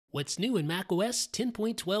What's new in macOS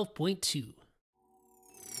 10.12.2?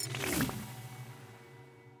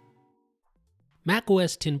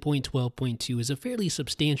 macOS 10.12.2 is a fairly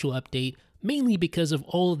substantial update, mainly because of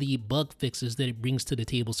all the bug fixes that it brings to the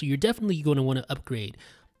table, so you're definitely going to want to upgrade.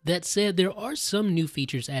 That said, there are some new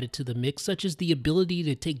features added to the mix, such as the ability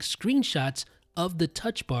to take screenshots of the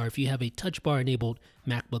touch bar if you have a touch bar enabled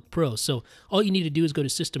MacBook Pro. So all you need to do is go to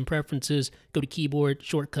System Preferences, go to Keyboard,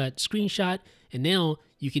 Shortcut, Screenshot, and now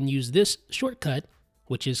you can use this shortcut,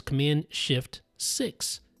 which is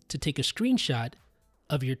Command-Shift-6, to take a screenshot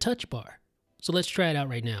of your touch bar. So let's try it out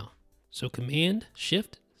right now. So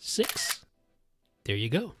Command-Shift-6, there you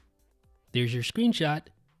go. There's your screenshot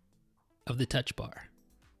of the touch bar.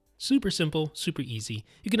 Super simple, super easy.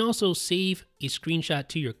 You can also save a screenshot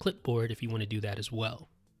to your clipboard if you want to do that as well.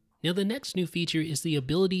 Now the next new feature is the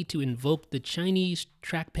ability to invoke the Chinese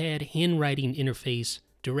Trackpad Handwriting interface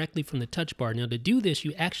directly from the touch bar. Now to do this,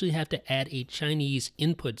 you actually have to add a Chinese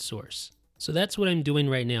input source. So that's what I'm doing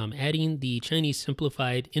right now. I'm adding the Chinese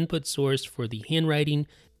simplified input source for the handwriting,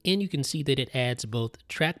 and you can see that it adds both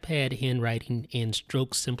Trackpad Handwriting and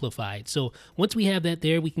Stroke Simplified. So once we have that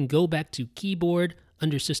there, we can go back to Keyboard,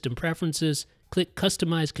 under System Preferences, click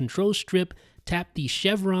Customize Control Strip, tap the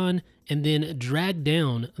chevron, and then drag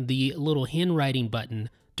down the little handwriting button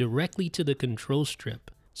directly to the control strip.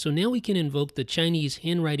 So now we can invoke the Chinese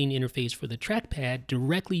handwriting interface for the trackpad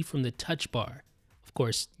directly from the touch bar. Of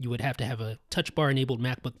course, you would have to have a touch bar enabled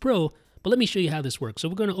MacBook Pro, but let me show you how this works. So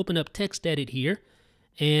we're going to open up Text Edit here,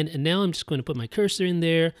 and now I'm just going to put my cursor in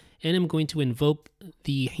there, and I'm going to invoke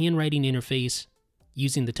the handwriting interface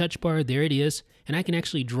using the touch bar. There it is. And I can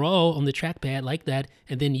actually draw on the trackpad like that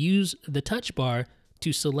and then use the touch bar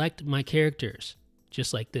to select my characters,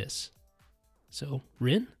 just like this. So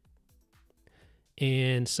Rin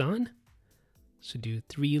and San. So do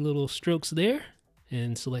 3 little strokes there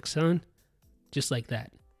and select San, just like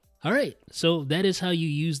that. All right, so that is how you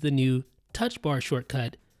use the new touch bar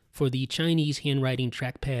shortcut for the Chinese handwriting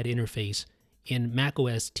trackpad interface in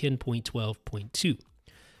macOS 10.12.2.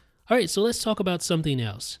 All right, so let's talk about something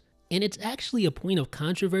else. And it's actually a point of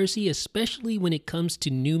controversy, especially when it comes to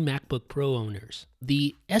new MacBook Pro owners.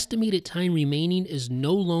 The estimated time remaining is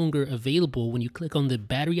no longer available when you click on the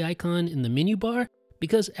battery icon in the menu bar,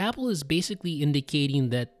 because Apple is basically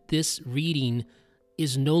indicating that this reading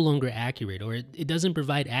is no longer accurate, or it doesn't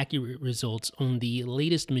provide accurate results on the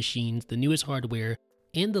latest machines, the newest hardware,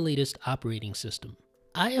 and the latest operating system.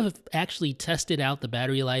 I have actually tested out the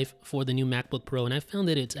battery life for the new MacBook Pro, and I found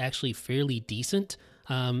that it's actually fairly decent.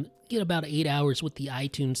 Get about 8 hours with the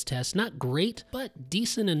iTunes test. Not great, but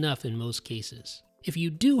decent enough in most cases. If you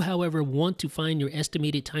do, however, want to find your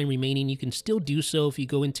estimated time remaining, you can still do so if you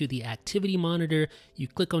go into the activity monitor, you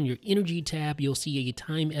click on your energy tab, you'll see a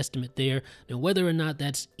time estimate there. Now, whether or not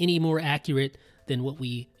that's any more accurate than what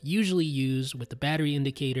we usually use with the battery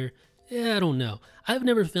indicator, I don't know. I've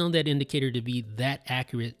never found that indicator to be that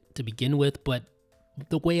accurate to begin with, but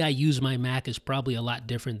the way I use my Mac is probably a lot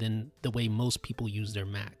different than the way most people use their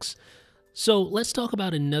Macs. So let's talk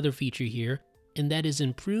about another feature here, and that is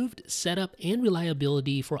improved setup and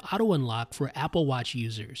reliability for auto unlock for Apple Watch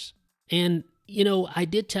users. And you know, I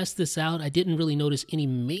did test this out. I didn't really notice any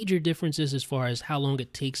major differences as far as how long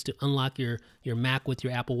it takes to unlock your Mac with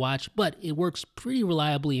your Apple Watch, but it works pretty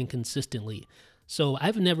reliably and consistently. So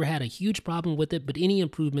I've never had a huge problem with it, but any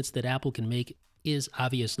improvements that Apple can make is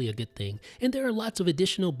obviously a good thing. And there are lots of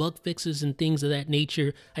additional bug fixes and things of that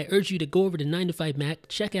nature. I urge you to go over to 9to5Mac,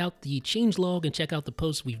 check out the changelog, and check out the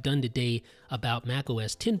posts we've done today about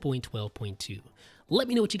macOS 10.12.2. Let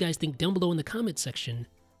me know what you guys think down below in the comments section.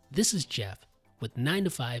 This is Jeff with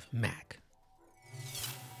 9to5Mac.